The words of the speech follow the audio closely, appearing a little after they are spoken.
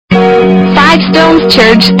Five Stones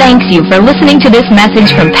Church thanks you for listening to this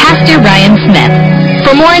message from Pastor Ryan Smith.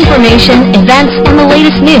 For more information, events, and the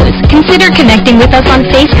latest news, consider connecting with us on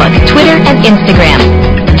Facebook, Twitter, and Instagram.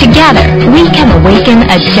 Together, we can awaken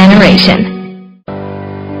a generation.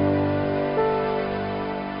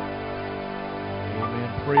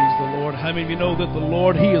 Amen. Praise the Lord. How many of you know that the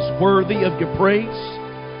Lord, He is worthy of your praise?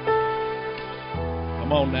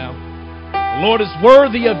 Come on now. The Lord is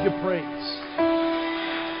worthy of your praise.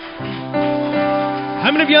 How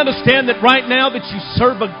many of you understand that right now that you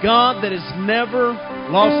serve a God that has never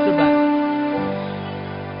lost a battle?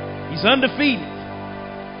 He's undefeated.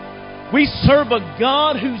 We serve a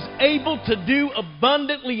God who's able to do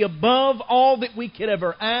abundantly above all that we could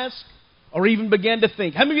ever ask or even begin to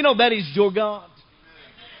think. How many of you know that is your God?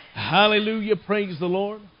 Hallelujah. Praise the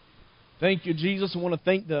Lord. Thank you, Jesus. I want to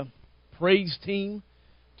thank the praise team,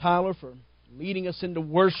 Tyler, for leading us into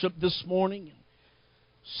worship this morning.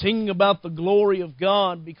 Singing about the glory of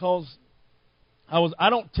God, because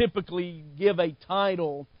I don't typically give a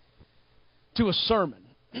title to a sermon.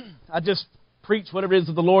 I just preach whatever it is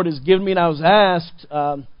that the Lord has given me, and I was asked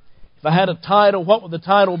if I had a title, what would the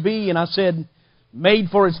title be? And I said, Made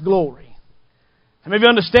for His Glory. How many of you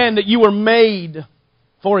understand that you were made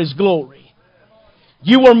for His glory?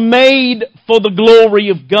 You were made for the glory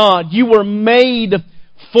of God. You were made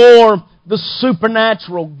for the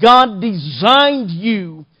supernatural. God designed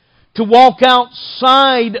you to walk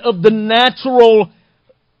outside of the natural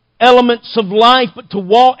elements of life, but to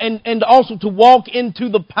walk and also to walk into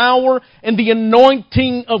the power and the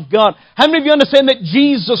anointing of God. How many of you understand that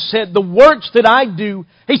Jesus said, the works that I do,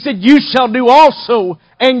 He said, you shall do also,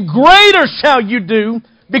 and greater shall you do,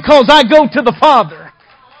 because I go to the Father.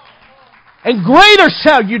 And greater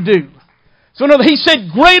shall you do. So no, He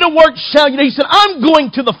said, greater works shall you do. He said, I'm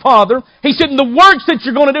going to the Father. He said, and the works that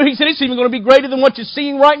you're going to do, He said, it's even going to be greater than what you're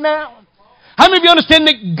seeing right now. How many of you understand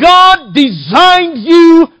that God designed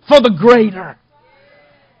you for the greater?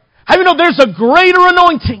 How many know there's a greater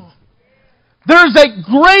anointing? There's a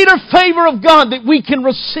greater favor of God that we can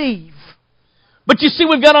receive. But you see,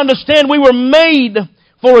 we've got to understand we were made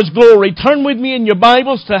for His glory. Turn with me in your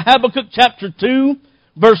Bibles to Habakkuk chapter 2,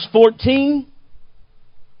 verse 14.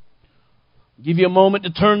 Give you a moment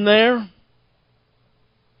to turn there.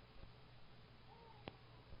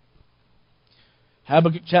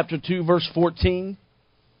 Habakkuk chapter 2, verse 14.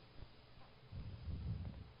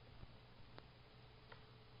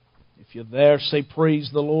 If you're there, say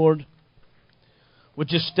praise the Lord.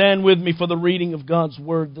 Would you stand with me for the reading of God's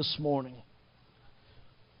Word this morning?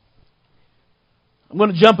 I'm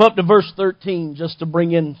going to jump up to verse 13 just to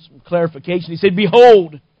bring in some clarification. He said,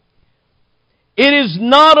 Behold, it is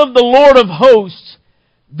not of the Lord of hosts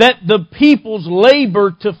that the peoples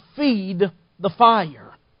labor to feed the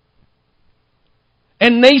fire,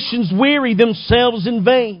 and nations weary themselves in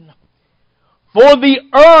vain. For the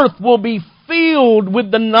earth will be filled with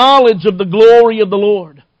the knowledge of the glory of the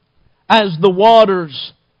Lord, as the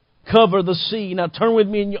waters cover the sea. Now turn with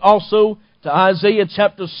me also to Isaiah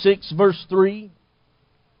chapter 6, verse 3.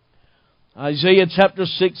 Isaiah chapter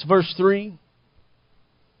 6, verse 3.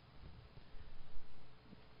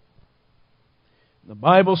 The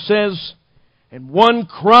Bible says, and one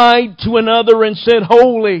cried to another and said,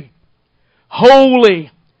 Holy, holy,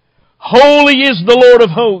 holy is the Lord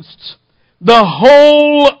of hosts. The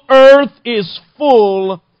whole earth is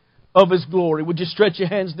full of His glory. Would you stretch your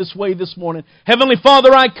hands this way this morning? Heavenly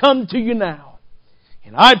Father, I come to you now.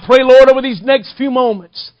 And I pray, Lord, over these next few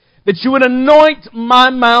moments, that you would anoint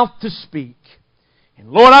my mouth to speak. And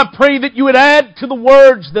Lord, I pray that you would add to the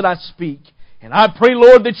words that I speak. And I pray,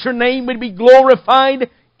 Lord, that your name would be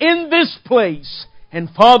glorified in this place. And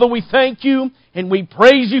Father, we thank you and we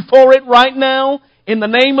praise you for it right now. In the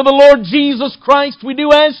name of the Lord Jesus Christ, we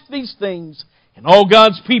do ask these things. And all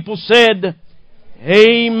God's people said,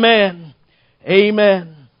 Amen.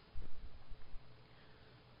 Amen.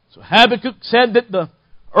 So Habakkuk said that the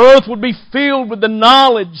earth would be filled with the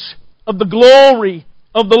knowledge of the glory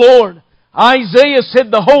of the Lord. Isaiah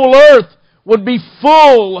said the whole earth would be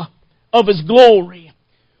full of His glory.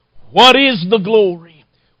 What is the glory?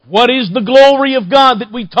 What is the glory of God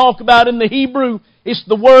that we talk about in the Hebrew? It's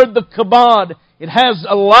the word, the kabod. It has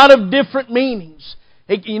a lot of different meanings.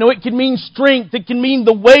 It can mean strength. It can mean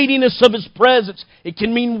the weightiness of His presence. It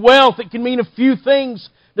can mean wealth. It can mean a few things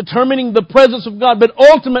determining the presence of God. But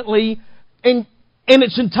ultimately, in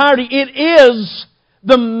its entirety, it is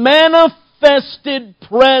the manifested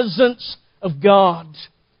presence of God.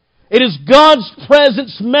 It is God's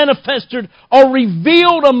presence manifested or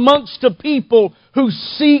revealed amongst a people who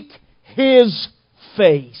seek His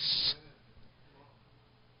face.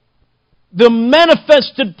 the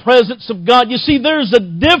manifested presence of God. You see, there's a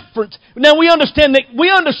difference. Now we understand,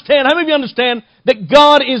 how many of you understand that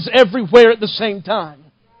God is everywhere at the same time?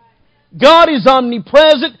 God is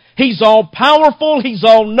omnipresent. He's all-powerful. He's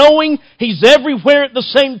all-knowing. He's everywhere at the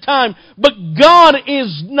same time. But God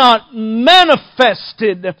is not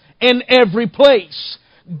manifested in every place.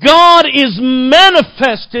 God is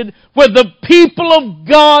manifested where the people of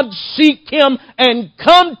God seek Him and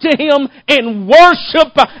come to Him in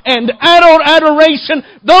worship and adoration.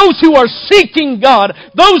 Those who are seeking God,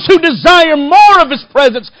 those who desire more of His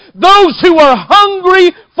presence, those who are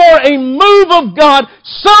hungry for a move of God,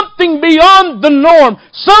 something beyond the norm,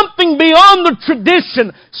 something beyond the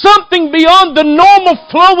tradition, something beyond the normal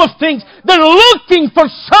flow of things. They're looking for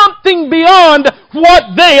something beyond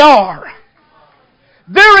what they are.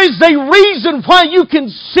 There is a reason why you can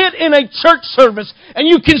sit in a church service and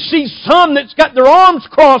you can see some that's got their arms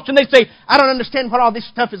crossed and they say, I don't understand what all this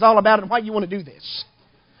stuff is all about and why you want to do this.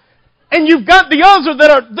 And you've got the other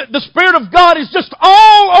that are, the Spirit of God is just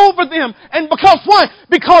all over them. And because why?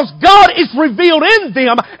 Because God is revealed in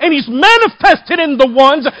them and He's manifested in the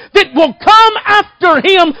ones that will come after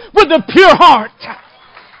Him with a pure heart.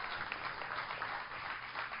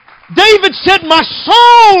 David said, my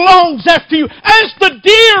soul longs after you. As the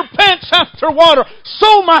deer pants after water,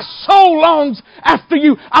 so my soul longs after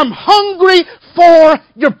you. I'm hungry for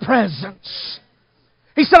your presence.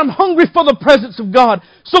 He said, I'm hungry for the presence of God.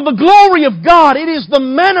 So the glory of God, it is the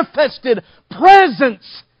manifested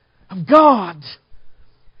presence of God.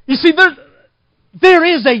 You see, there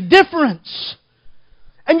is a difference.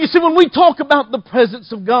 And you see, when we talk about the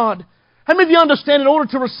presence of God, how many of you understand in order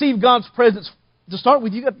to receive God's presence, to start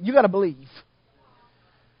with, you got to believe.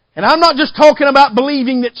 And I'm not just talking about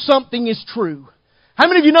believing that something is true. How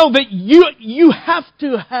many of you know that you have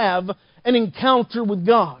to have an encounter with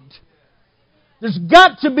God? There's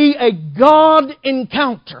got to be a God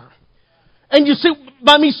encounter. And you see,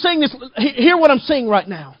 by me saying this, hear what I'm saying right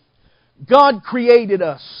now. God created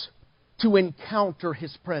us to encounter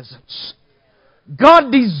His presence.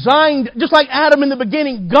 God designed, just like Adam in the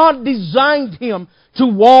beginning, God designed him to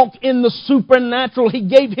walk in the supernatural. He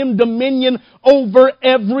gave him dominion over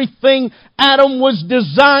everything. Adam was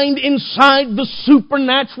designed inside the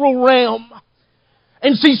supernatural realm.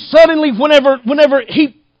 And see, suddenly whenever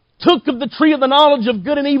he took of the tree of the knowledge of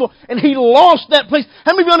good and evil and he lost that place.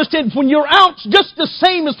 How many of you understand when you're out, just the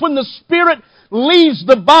same as when the spirit leaves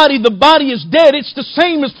the body is dead. It's the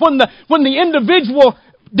same as when the individual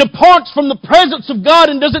departs from the presence of God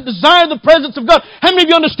and doesn't desire the presence of God. How many of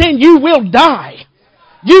you understand you will die?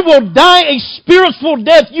 You will die a spiritual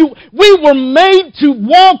death. We were made to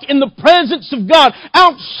walk in the presence of God.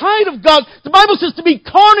 Outside of God, the Bible says to be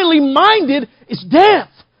carnally minded is death.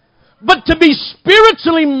 But to be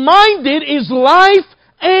spiritually minded is life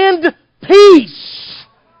and peace.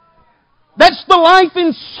 That's the life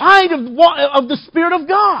inside of the Spirit of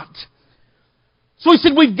God. So he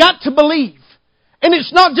said we've got to believe. And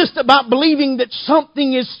it's not just about believing that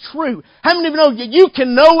something is true. How many of you know you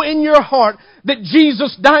can know in your heart that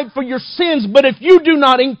Jesus died for your sins, but if you do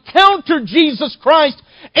not encounter Jesus Christ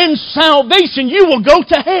in salvation, you will go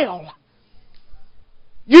to hell.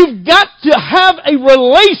 You've got to have a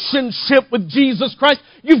relationship with Jesus Christ.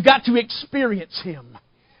 You've got to experience Him.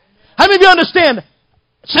 How many of you understand?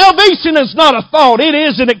 Salvation is not a thought. It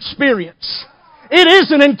is an experience. It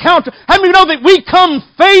is an encounter. How many of you know that we come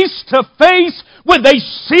face to face with a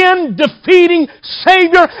sin-defeating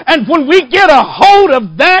Savior, and when we get a hold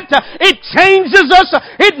of that, it changes us,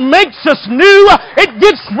 it makes us new, it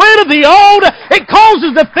gets rid of the old, it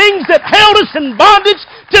causes the things that held us in bondage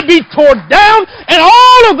to be torn down, and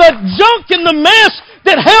all of that junk and the mess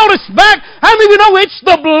that held us back. How many of you know it's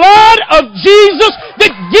the blood of Jesus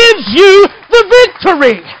that gives you the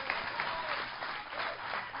victory?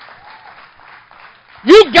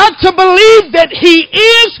 You've got to believe that He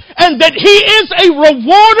is, and that He is a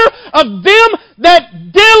rewarder of them that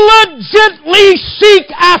diligently seek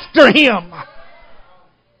after Him.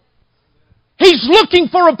 He's looking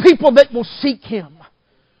for a people that will seek Him.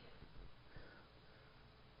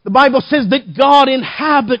 The Bible says that God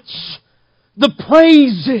inhabits the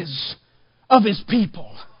praises of His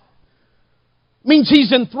people. It means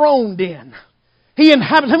He's enthroned in. He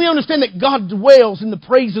inhabits. How many understand that God dwells in the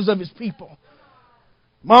praises of His people?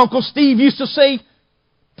 My Uncle Steve used to say,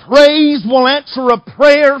 praise will answer a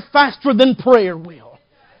prayer faster than prayer will.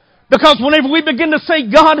 Because whenever we begin to say,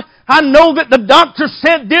 God, I know that the doctor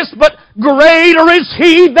said this, but greater is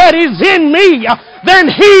He that is in me than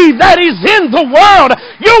he that is in the world.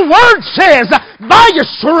 Your Word says, by your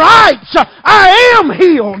stripes I am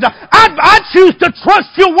healed. I choose to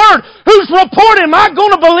trust your Word. Whose report am I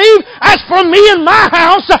going to believe? As for me and my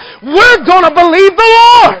house, we're going to believe the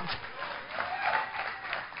Lord.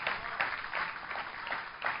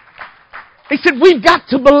 He said, we've got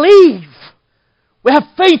to believe. We have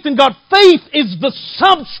faith in God. Faith is the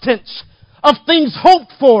substance of things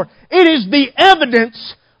hoped for. It is the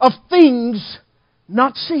evidence of things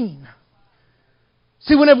not seen.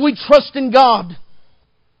 See, whenever we trust in God,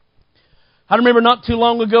 I remember not too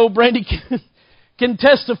long ago, Brandy can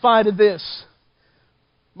testify to this.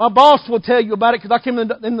 My boss will tell you about it because I came in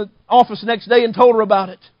the office the next day and told her about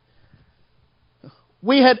it.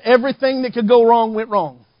 We had everything that could go wrong went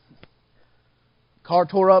wrong. Car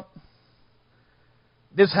tore up.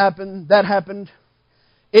 This happened, that happened.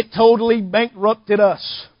 It totally bankrupted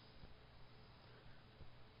us.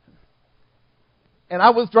 And I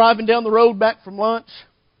was driving down the road back from lunch.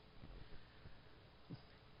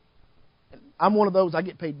 I'm one of those, I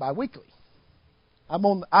get paid bi-weekly.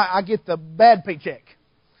 I get the bad paycheck.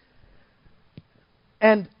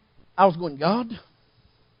 And I was going, God,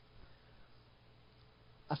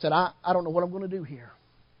 I said, I don't know what I'm going to do here.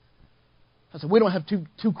 I said, we don't have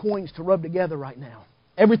two coins to rub together right now.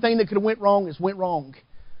 Everything that could have went wrong has went wrong.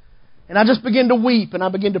 And I just began to weep and I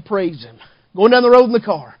began to praise Him. Going down the road in the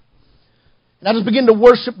car. And I just began to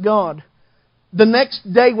worship God. The next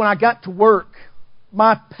day when I got to work,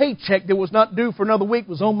 my paycheck that was not due for another week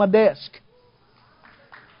was on my desk.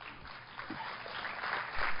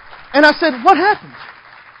 And I said, what happened?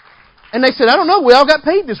 And they said, I don't know, we all got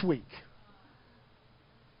paid this week.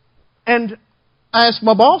 And I asked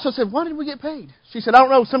my boss, I said, why did we get paid? She said, I don't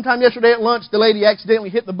know, sometime yesterday at lunch, the lady accidentally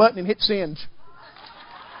hit the button and hit send.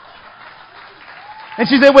 And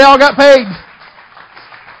she said, we all got paid.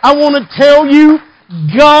 I want to tell you,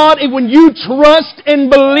 God, when you trust and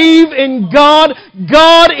believe in God,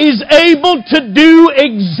 God is able to do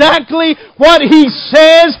exactly what He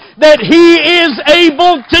says that He is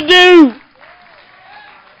able to do.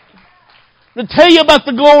 To tell you about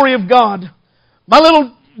the glory of God. My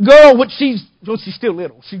little girl, she's still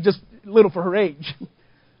little. She's just little for her age.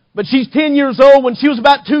 But she's 10 years old. When she was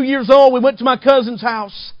about 2 years old, we went to my cousin's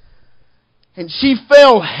house. And she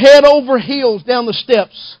fell head over heels down the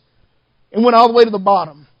steps and went all the way to the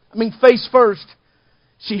bottom. I mean, face first.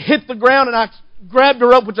 She hit the ground and I grabbed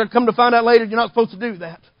her up, which I come to find out later, you're not supposed to do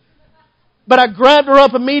that. But I grabbed her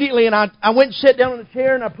up immediately and I went and sat down in a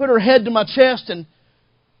chair and I put her head to my chest and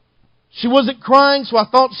she wasn't crying, so I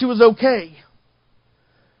thought she was okay.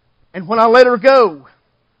 And when I let her go,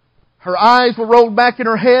 her eyes were rolled back in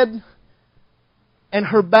her head and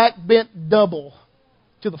her back bent double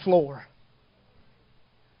to the floor.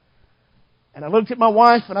 And I looked at my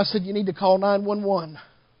wife and I said, you need to call 911.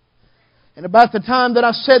 And about the time that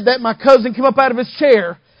I said that, my cousin came up out of his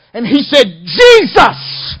chair and he said,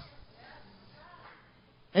 Jesus!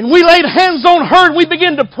 And we laid hands on her and we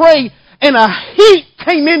began to pray and a heat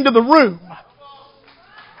came into the room.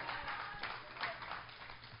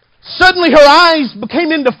 Suddenly her eyes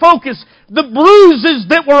became into focus. The bruises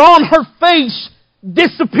that were on her face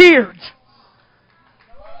disappeared.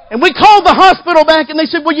 And we called the hospital back and they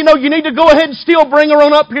said, well, you need to go ahead and still bring her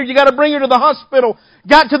on up here. You got to bring her to the hospital.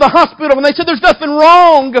 Got to the hospital and they said, there's nothing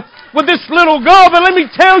wrong with this little girl. But let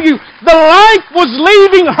me tell you, the life was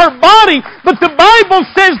leaving her body. But the Bible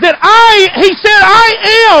says that He said, I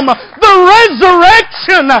am the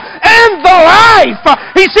resurrection and the life.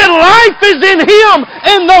 He said, life is in Him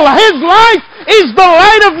and His life is the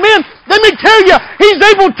light of men. Let me tell you, He's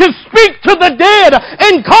able to speak to the dead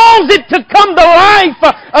and cause it to come to life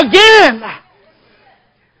again.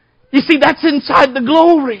 You see, that's inside the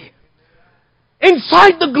glory.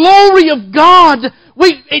 Inside the glory of God.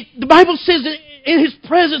 The Bible says in His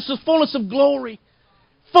presence is fullness of glory.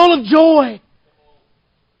 Full of joy.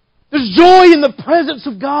 There's joy in the presence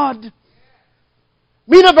of God.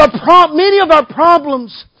 Many of our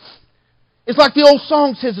problems, it's like the old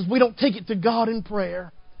song says, is we don't take it to God in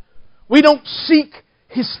prayer. We don't seek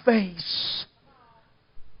His face.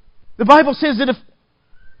 The Bible says that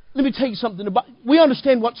let me tell you something. We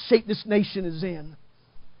understand what shape this nation is in.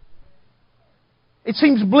 It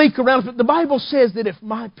seems bleak around us, but the Bible says that if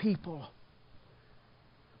my people,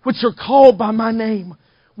 which are called by my name,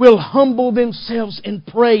 will humble themselves and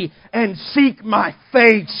pray and seek my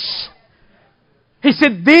face, He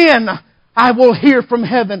said, then I will hear from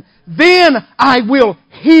heaven. Then I will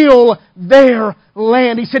heal their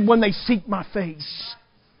land. He said, when they seek my face.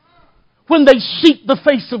 when they seek the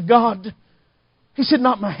face of God. He said,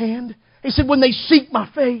 not my hand. He said, when they seek my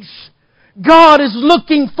face. God is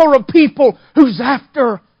looking for a people who's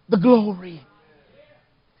after the glory.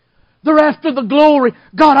 They're after the glory.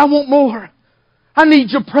 God, I want more. I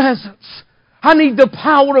need your presence. I need the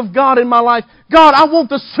power of God in my life. God, I want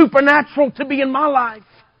the supernatural to be in my life.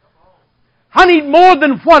 I need more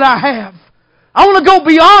than what I have. I want to go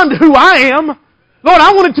beyond who I am. Lord,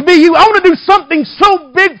 I want it to be you. I want to do something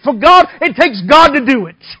so big for God, it takes God to do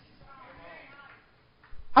it.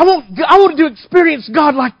 I want to experience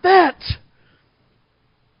God like that.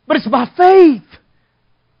 But it's by faith.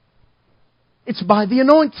 It's by the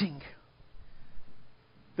anointing.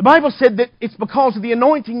 The Bible said that it's because of the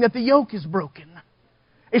anointing that the yoke is broken.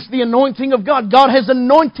 It's the anointing of God. God has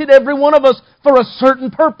anointed every one of us for a certain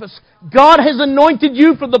purpose. God has anointed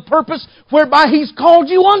you for the purpose whereby He's called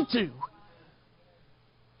you unto.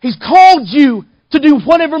 He's called you to do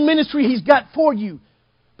whatever ministry He's got for you.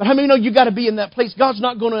 But how many know you got to be in that place? God's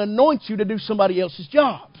not going to anoint you to do somebody else's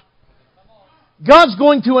job. God's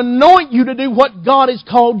going to anoint you to do what God has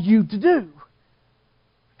called you to do.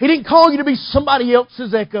 He didn't call you to be somebody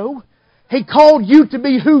else's echo. He called you to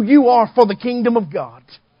be who you are for the kingdom of God.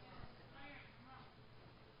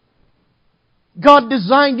 God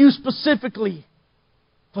designed you specifically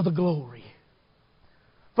for the glory,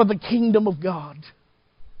 for the kingdom of God,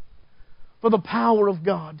 for the power of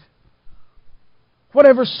God.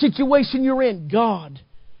 Whatever situation you're in, God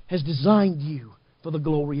has designed you for the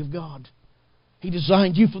glory of God. He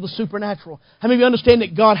designed you for the supernatural. How many of you understand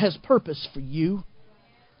that God has purpose for you?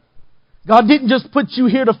 God didn't just put you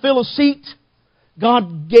here to fill a seat.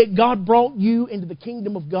 God brought you into the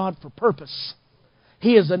kingdom of God for purpose.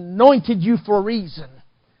 He has anointed you for a reason.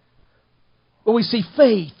 But we see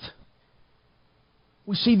faith.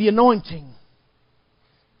 We see the anointing.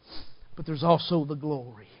 But there's also the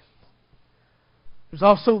glory. There's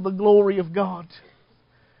also the glory of God.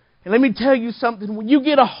 And let me tell you something. When you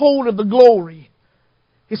get a hold of the glory,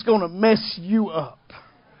 it's going to mess you up.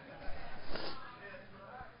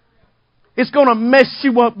 It's going to mess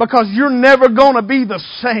you up because you're never going to be the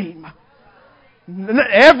same.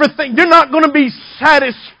 Everything, you're not going to be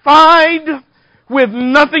satisfied with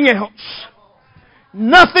nothing else.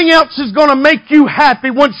 Nothing else is going to make you happy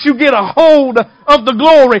once you get a hold of the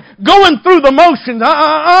glory. Going through the motions,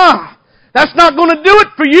 that's not going to do it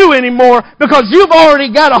for you anymore because you've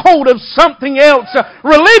already got a hold of something else.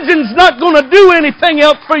 Religion's not going to do anything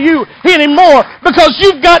else for you anymore because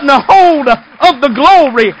you've gotten a hold of the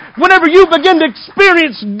glory. Whenever you begin to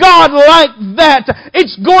experience God like that,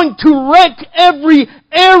 it's going to wreck every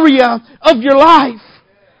area of your life.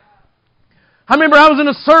 I remember I was in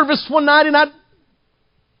a service one night and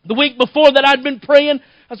the week before that I'd been praying.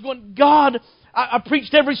 I was going, God, I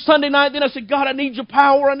preached every Sunday night. Then I said, God, I need your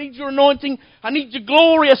power. I need your anointing. I need your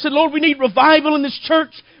glory. I said, Lord, we need revival in this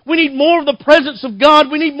church. We need more of the presence of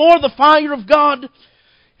God. We need more of the fire of God.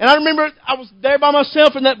 And I remember I was there by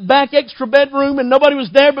myself in that back extra bedroom and nobody was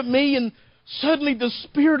there but me. And suddenly the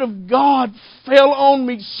Spirit of God fell on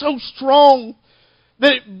me so strong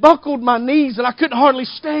that it buckled my knees and I couldn't hardly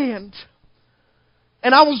stand.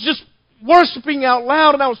 And I was just worshiping out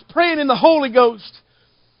loud and I was praying in the Holy Ghost.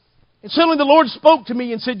 And suddenly the Lord spoke to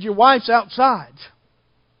me and said, your wife's outside.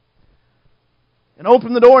 And I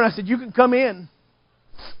opened the door and I said, you can come in.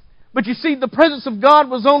 But you see, the presence of God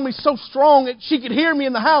was on me so strong that she could hear me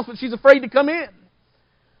in the house, but she's afraid to come in.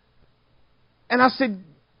 And I said,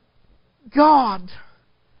 God,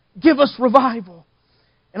 give us revival.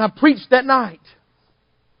 And I preached that night.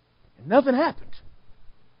 And nothing happened.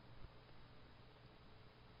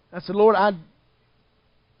 I said, Lord, I'm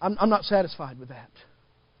not satisfied with that.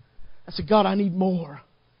 I said, God, I need more.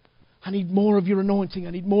 I need more of your anointing.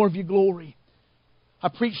 I need more of your glory. I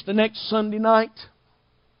preached the next Sunday night.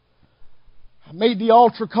 I made the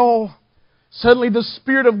altar call. Suddenly the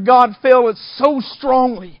Spirit of God fell so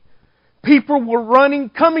strongly. People were running,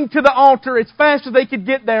 coming to the altar as fast as they could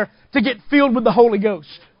get there to get filled with the Holy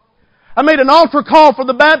Ghost. I made an altar call for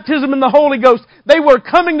the baptism in the Holy Ghost. They were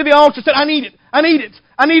coming to the altar and said, I need it. I need it.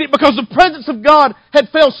 I need it because the presence of God had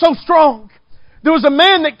fell so strong. There was a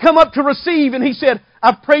man that come up to receive and he said,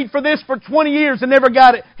 I've prayed for this for 20 years and never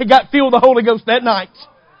got it. He got filled with the Holy Ghost that night.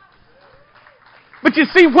 But you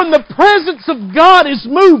see, when the presence of God is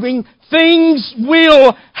moving, things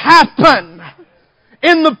will happen.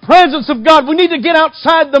 In the presence of God, we need to get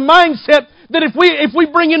outside the mindset that if we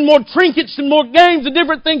bring in more trinkets and more games and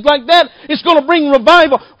different things like that, it's going to bring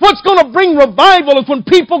revival. What's going to bring revival is when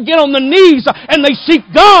people get on their knees and they seek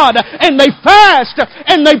God and they fast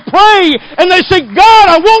and they pray and they say, God,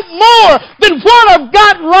 I want more than what I've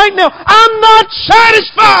got right now. I'm not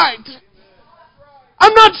satisfied.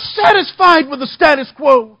 I'm not satisfied with the status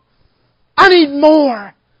quo. I need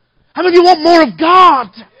more. How many of you want more of God?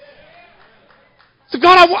 So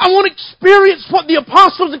God, I want to experience what the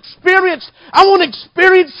apostles experienced. I want to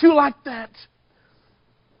experience you like that.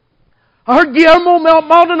 I heard Guillermo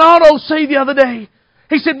Maldonado say the other day,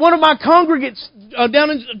 he said one of my congregates down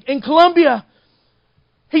in Colombia,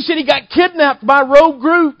 he said he got kidnapped by a rogue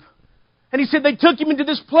group. And he said they took him into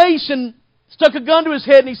this place and stuck a gun to his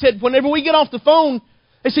head. And he said, whenever we get off the phone,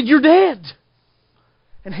 they said, you're dead.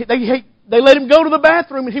 And they let him go to the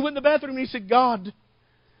bathroom. And he went in the bathroom and he said, God,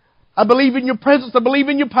 I believe in your presence. I believe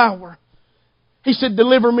in your power. He said,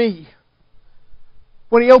 deliver me.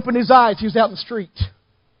 When he opened his eyes, he was out in the street.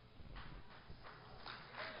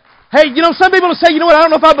 Hey, some people will say, I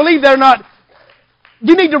don't know if I believe that or not.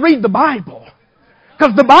 You need to read the Bible.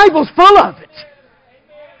 Because the Bible's full of it.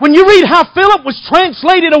 When you read how Philip was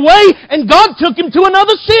translated away and God took him to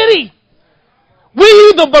another city. We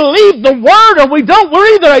either believe the Word or we don't. We're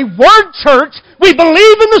either a Word church, we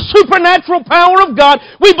believe in the supernatural power of God,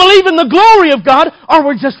 we believe in the glory of God, or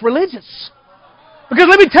we're just religious. Because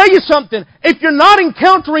let me tell you something. If you're not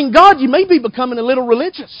encountering God, you may be becoming a little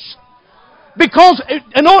religious. Because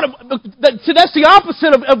that's the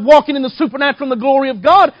opposite of walking in the supernatural and the glory of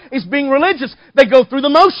God, is being religious. They go through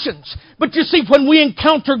the motions. But you see, when we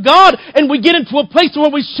encounter God and we get into a place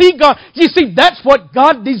where we see God, you see, that's what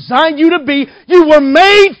God designed you to be. You were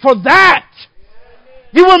made for that.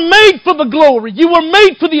 You were made for the glory. You were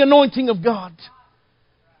made for the anointing of God.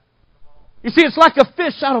 You see, it's like a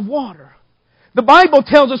fish out of water. The Bible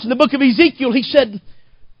tells us in the book of Ezekiel, he said,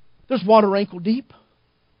 there's water ankle deep.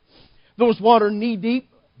 There was water knee deep,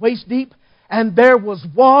 waist deep, and there was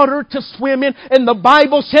water to swim in. And the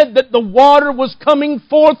Bible said that the water was coming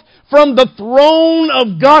forth from the throne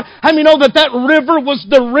of God. How many know that river was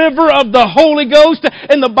the river of the Holy Ghost?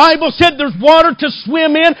 And the Bible said there's water to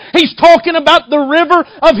swim in. He's talking about the river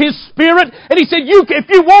of His Spirit. And He said, if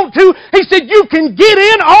you want to, He said, you can get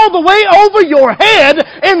in all the way over your head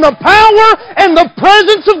in the power and the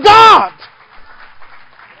presence of God.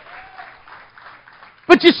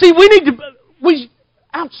 But you see,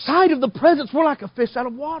 outside of the presence, we're like a fish out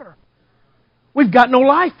of water. We've got no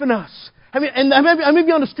life in us. I mean, and how many of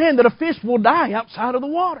you understand that a fish will die outside of the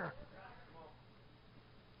water?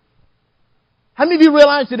 How many of you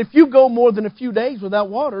realize that if you go more than a few days without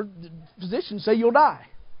water, the physicians say you'll die?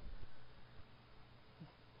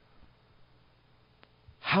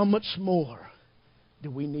 How much more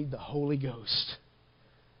do we need the Holy Ghost?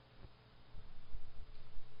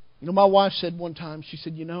 My wife said one time, she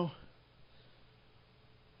said,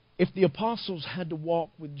 if the apostles had to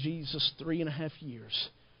walk with Jesus 3.5 years,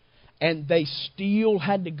 and they still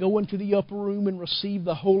had to go into the upper room and receive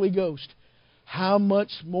the Holy Ghost, how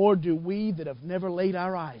much more do we that have never laid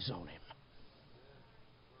our eyes on Him?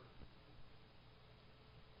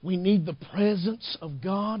 We need the presence of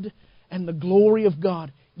God and the glory of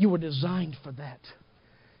God. You were designed for that.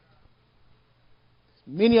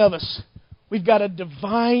 Many of us, we've got a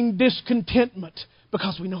divine discontentment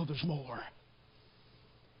because we know there's more.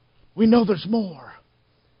 We know there's more.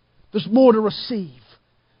 There's more to receive.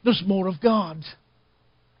 There's more of God.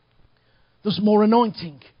 There's more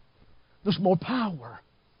anointing. There's more power.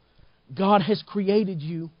 God has created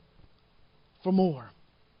you for more.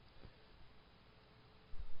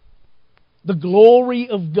 The glory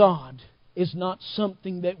of God is not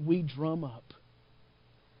something that we drum up.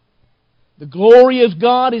 The glory of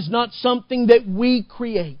God is not something that we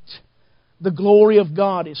create. The glory of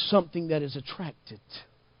God is something that is attracted.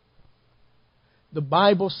 The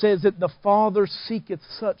Bible says that the Father seeketh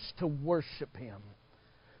such to worship Him.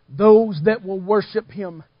 Those that will worship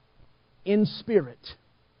Him in spirit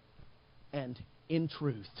and in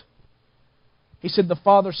truth. He said the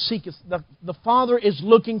Father seeketh, the Father is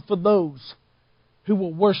looking for those who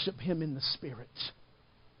will worship Him in the Spirit.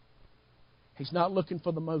 He's not looking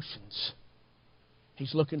for the motions.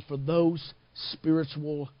 He's looking for those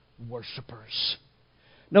spiritual worshipers.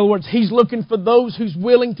 In other words, He's looking for those who's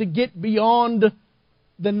willing to get beyond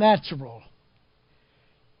the natural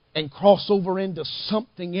and cross over into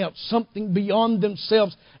something else, something beyond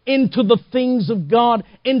themselves, into the things of God,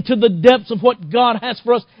 into the depths of what God has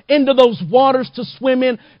for us, into those waters to swim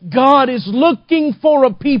in. God is looking for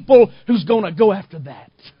a people who's going to go after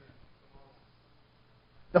that.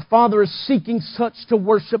 The Father is seeking such to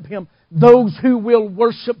worship Him, those who will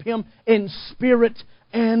worship Him in spirit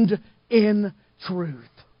and in truth.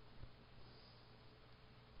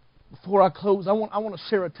 Before I close, I want to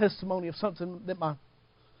share a testimony of something that my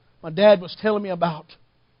dad was telling me about.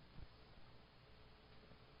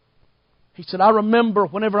 He said, I remember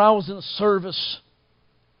whenever I was in a service,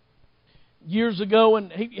 years ago,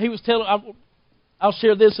 and he was telling, I'll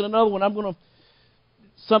share this in another one.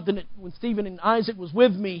 Something that when Stephen and Isaac was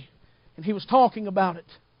with me, and he was talking about it.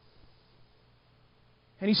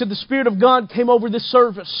 And he said the Spirit of God came over this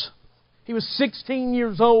service. He was 16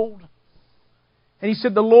 years old. And he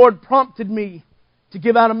said the Lord prompted me to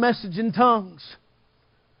give out a message in tongues.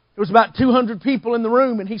 There was about 200 people in the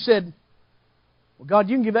room, and he said, well, God,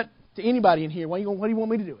 you can give that to anybody in here. Why do you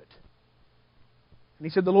want me to do it? And he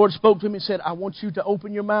said the Lord spoke to him and said, I want you to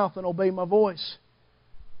open your mouth and obey my voice.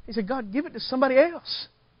 He said, God, give it to somebody else.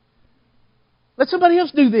 Let somebody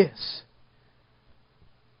else do this.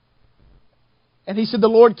 And he said the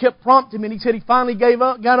Lord kept prompting him, and he said he finally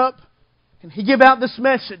got up, and he gave out this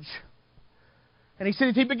message. And he said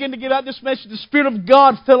if he began to give out this message, the Spirit of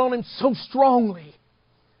God fell on him so strongly.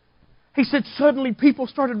 He said suddenly people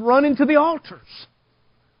started running to the altars.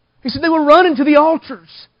 He said they were running to the altars.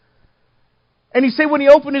 And he said when he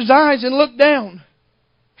opened his eyes and looked down,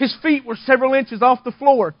 his feet were several inches off the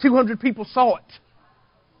floor. 200 people saw it.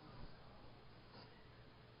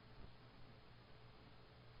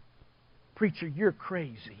 Preacher, you're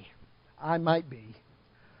crazy. I might be.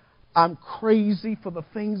 I'm crazy for the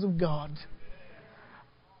things of God.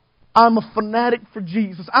 I'm a fanatic for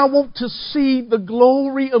Jesus. I want to see the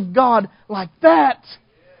glory of God like that.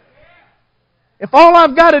 If all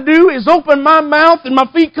I've got to do is open my mouth and my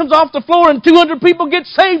feet comes off the floor and 200 people get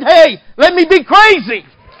saved, hey, let me be crazy.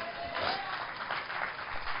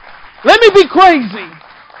 Let me be crazy.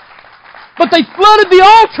 But they flooded the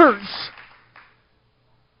altars.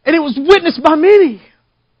 And it was witnessed by many.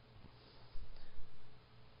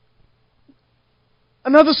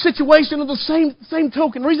 Another situation of the same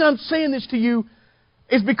token. The reason I'm saying this to you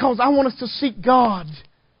is because I want us to seek God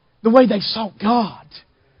the way they sought God.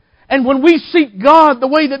 And when we seek God the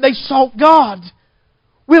way that they sought God,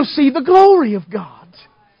 we'll see the glory of God.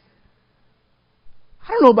 I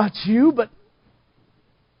don't know about you, but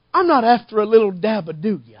I'm not after a little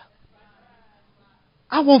dab-a-doo-ya.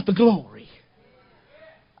 I want the glory.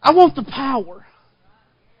 I want the power.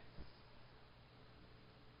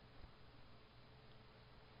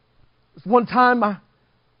 One time,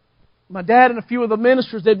 my dad and a few of the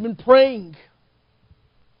ministers, they'd been praying.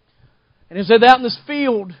 And as they're out in this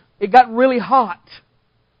field, it got really hot.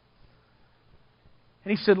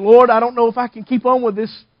 And he said, Lord, I don't know if I can keep on with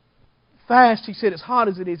this fast. He said, as hot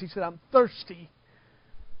as it is. He said, I'm thirsty.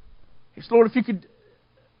 He said, Lord,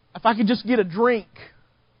 if I could just get a drink.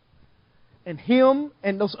 And him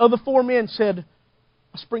and those other 4 men said,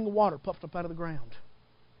 a spring of water puffed up out of the ground.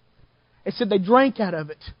 It said they drank out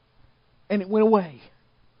of it. And it went away.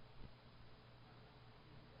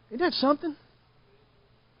 Isn't that something?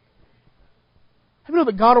 Have you know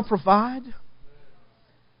that God will provide?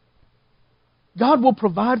 God will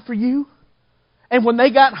provide for you. And when they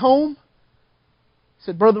got home, he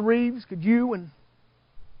said, Brother Reeves, could you and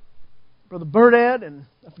Brother Burdad, and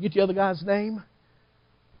I forget the other guy's name,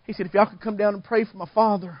 he said, if y'all could come down and pray for my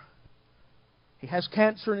father. He has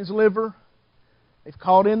cancer in his liver. They've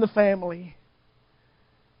called in the family.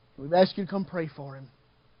 We've asked you to come pray for him.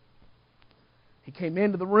 He came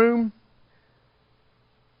into the room.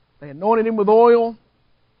 They anointed him with oil,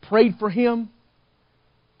 prayed for him.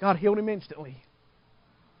 God healed him instantly.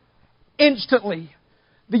 Instantly.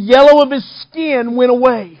 The yellow of his skin went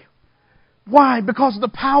away. Why? Because of the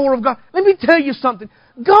power of God. Let me tell you something.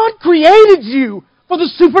 God created you for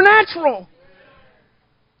the supernatural.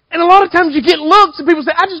 And a lot of times you get looks and people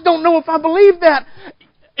say, I just don't know if I believe that.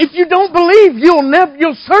 If you don't believe,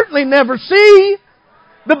 you'll certainly never see.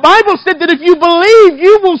 The Bible said that if you believe,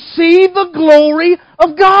 you will see the glory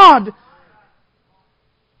of God.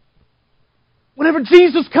 Whenever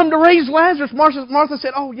Jesus come to raise Lazarus, Martha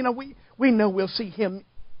said, oh, we know we'll see Him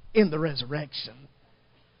in the resurrection.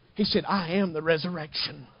 He said, I am the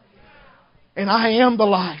resurrection. And I am the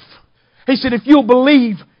life. He said, if you'll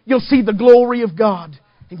believe, you'll see the glory of God.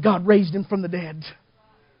 And God raised Him from the dead.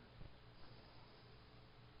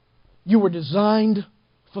 You were designed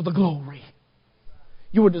for the glory.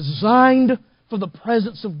 You were designed for the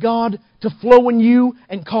presence of God to flow in you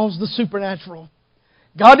and cause the supernatural.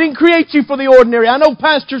 God didn't create you for the ordinary. I know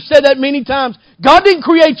pastors said that many times. God didn't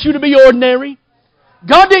create you to be ordinary.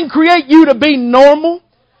 God didn't create you to be normal.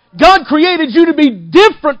 God created you to be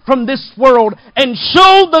different from this world and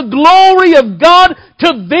show the glory of God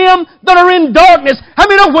to them that are in darkness. How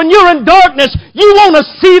many know when you're in darkness, You want to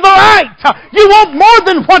see the light. You want more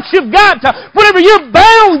than what you've got. Whenever you're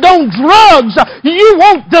bound on drugs, you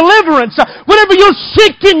want deliverance. Whenever you're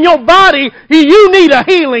sick in your body, you need a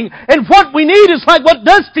healing. And what we need is like what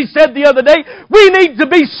Dusty said the other day. We need to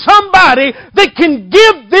be somebody that can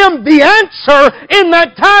give them the answer in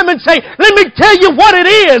that time and say, let me tell you what it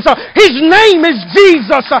is. His name is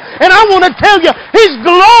Jesus. And I want to tell you, His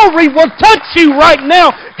glory will touch you right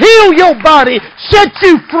now. Heal your body. Set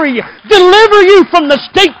you free. Deliver you from the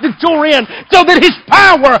state that you're in so that His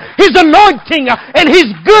power, His anointing, and His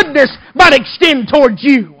goodness might extend towards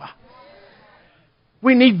you.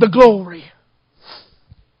 We need the glory.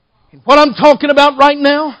 And what I'm talking about right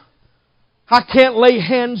now, I can't lay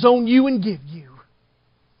hands on you and give you.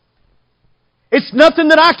 It's nothing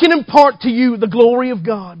that I can impart to you, the glory of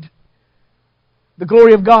God. The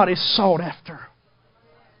glory of God is sought after.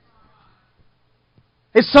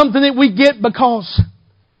 It's something that we get because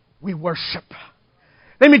we worship.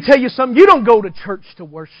 Let me tell you something. You don't go to church to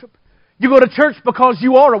worship. You go to church because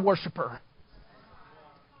you are a worshiper.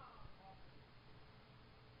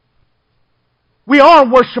 We are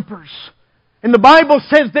worshipers. And the Bible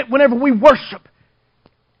says that whenever we worship,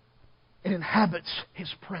 it inhabits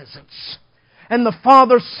His presence. And the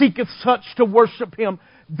Father seeketh such to worship Him,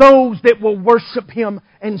 those that will worship Him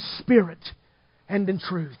in spirit and in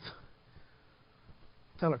truth.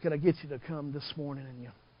 Tyler, can I get you to come this morning?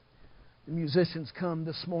 And the musicians come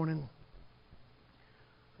this morning.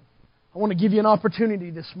 I want to give you an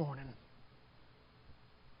opportunity this morning.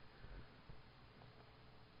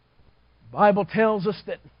 The Bible tells us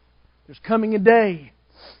that there's coming a day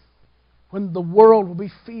when the world will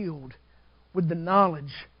be filled with the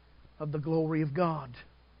knowledge of the glory of God.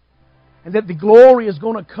 And that the glory is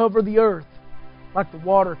going to cover the earth like the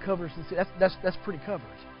water covers the sea. That's pretty covered.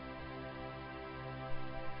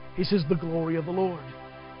 He says, the glory of the Lord.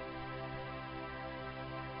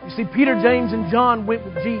 You see, Peter, James, and John went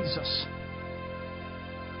with Jesus.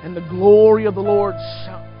 And the glory of the Lord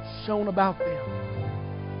shone about them.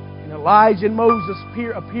 And Elijah and Moses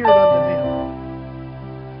appeared unto them.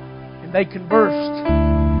 And they conversed.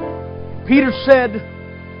 Peter said,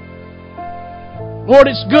 Lord,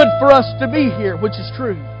 it's good for us to be here, which is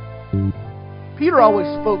true. Peter always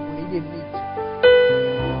spoke when he didn't need to.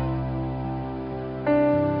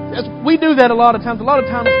 We do that a lot of times. A lot of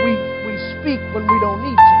times we speak when we don't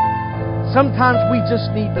need to. Sometimes we just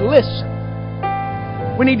need to listen.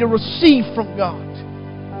 We need to receive from God.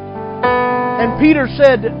 And Peter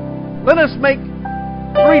said, let us make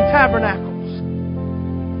 3 tabernacles.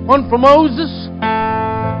 One for Moses,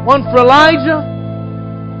 one for Elijah,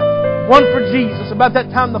 one for Jesus. About that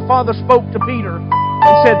time the Father spoke to Peter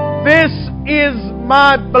and said, this is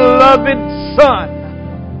my beloved Son.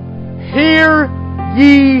 Hear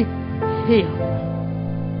ye Him.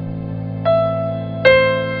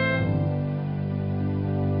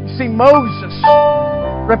 You see, Moses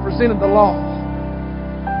represented the law.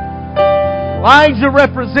 Elijah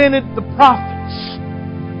represented the prophets.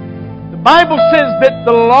 The Bible says that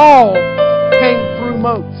the law came through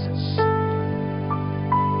Moses.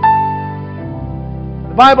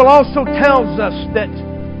 The Bible also tells us that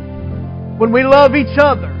when we love each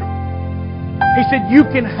other, He said, you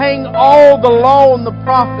can hang all the law and the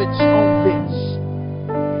prophets on this.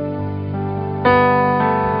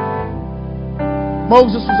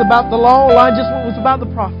 Moses was about the law, Elijah was about the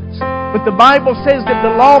prophets. But the Bible says that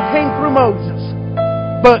the law came through Moses,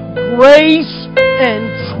 but grace and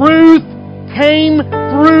truth came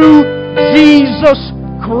through Jesus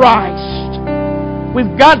Christ.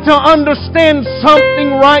 We've got to understand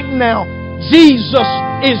something right now. Jesus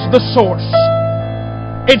is the source.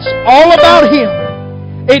 It's all about Him.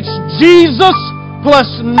 It's Jesus plus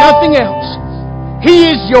nothing else. He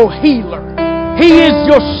is your healer. He is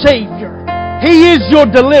your Savior. He is your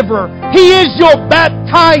deliverer. He is your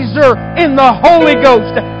baptizer in the Holy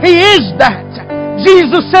Ghost. He is that.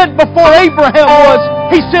 Jesus said before Abraham was,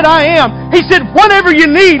 He said, I am. He said, whatever you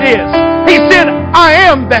need is. He said,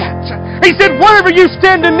 I am that. He said, whatever you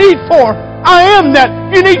stand in need for, I am that.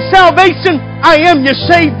 You need salvation, I am your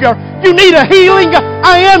Savior. You need a healing,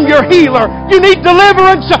 I am your healer. You need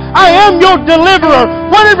deliverance, I am your deliverer.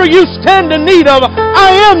 Whatever you stand in need of,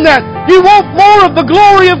 I am that. You want more of the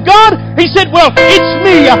glory of God? He said, well, it's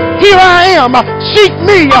me. Here I am. Seek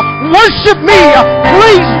me. Worship me.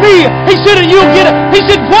 Praise me. He said, and you'll get it. He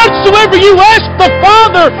said, whatsoever you ask the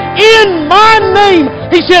Father in my name,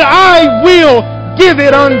 He said, I will give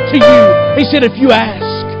it unto you. He said, if you ask.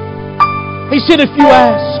 He said, if you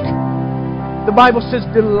ask. The Bible says,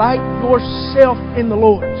 delight yourself in the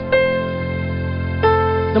Lord.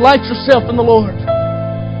 Delight yourself in the Lord.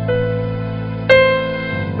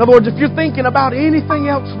 In other words, if you're thinking about anything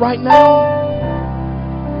else right now,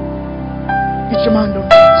 get your mind on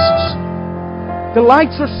Jesus. Delight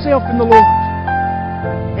yourself in the Lord,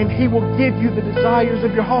 and He will give you the desires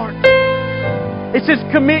of your heart. It says,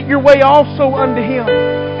 commit your way also unto Him,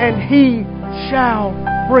 and He shall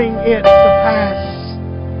bring it to pass.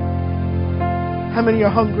 How many are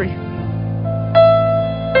hungry?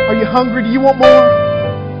 Are you hungry? Do you want more?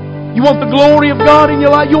 You want the glory of God in your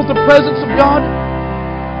life? You want the presence of God?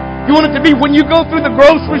 You want it to be when you go through the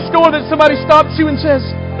grocery store that somebody stops you and says,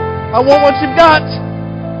 I want what you've got.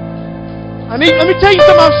 Let me tell you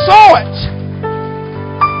something. I saw it.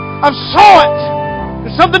 I saw it.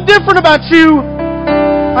 There's something different about you.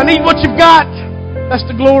 I need what you've got. That's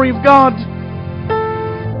the glory of God.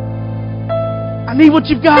 I need what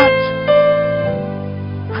you've got.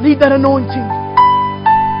 I need that anointing.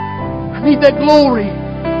 I need that glory.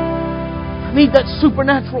 I need that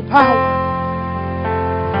supernatural power.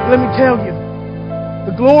 Let me tell you,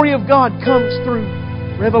 the glory of God comes through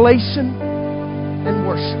revelation and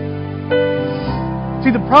worship.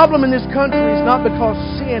 See, the problem in this country is not because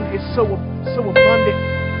sin is so abundant.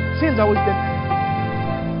 Sin's always been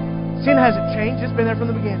there. Sin hasn't changed. It's been there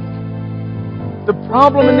from the beginning. The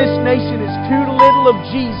problem in this nation is too little of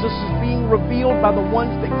Jesus is being revealed by the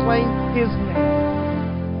ones that claim His name.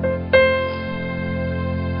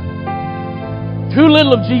 Too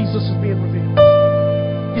little of Jesus is being revealed.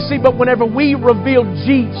 You see, but whenever we reveal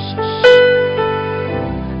Jesus,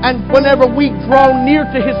 and whenever we draw near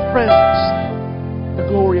to His presence, the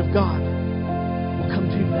glory of God will come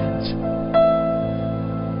to that.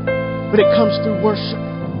 But it comes through worship.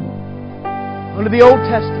 Under the Old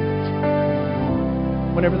Testament,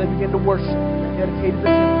 whenever they began to worship, they dedicated the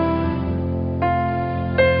temple.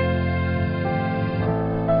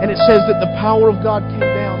 And it says that the power of God came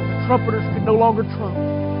down. The trumpeters could no longer trump.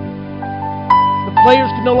 The players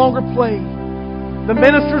could no longer play. The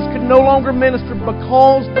ministers could no longer minister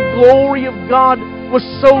because the glory of God was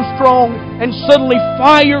so strong. And suddenly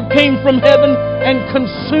fire came from heaven and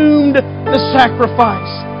consumed the sacrifice.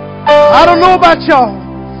 I don't know about y'all,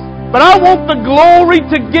 but I want the glory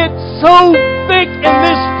to get so thick in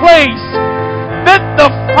this place that the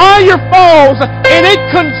fire falls and it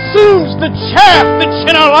consumes the chaff that's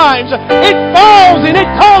in our lives. It falls and it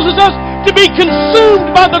causes us to be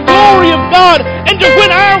consumed by the glory of God, and to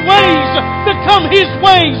when our ways become His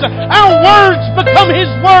ways, our words become His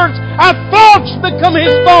words, our thoughts become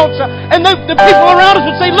His thoughts, and the people around us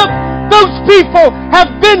will say, look, those people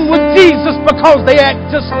have been with Jesus because they act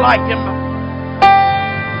just like Him.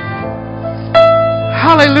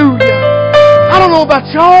 Hallelujah. I don't know about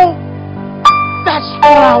y'all. That's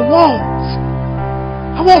what I want.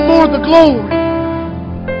 I want more of the glory.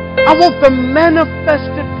 I want the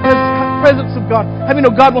manifested presence of God. How many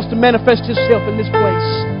know God wants to manifest Himself in this place?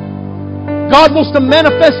 God wants to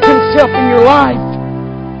manifest Himself in your life.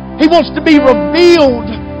 He wants to be revealed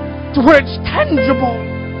to where it's tangible.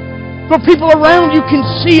 Where people around you can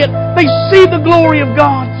see it. They see the glory of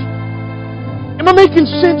God. Am I making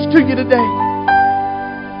sense to you today?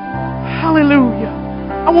 Hallelujah.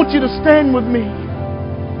 I want you to stand with me.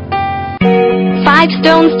 Five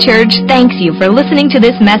Stones Church thanks you for listening to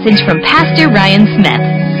this message from Pastor Ryan Smith.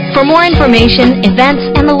 For more information, events,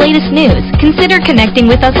 and the latest news, consider connecting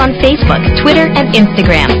with us on Facebook, Twitter, and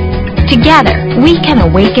Instagram. Together, we can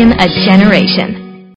awaken a generation.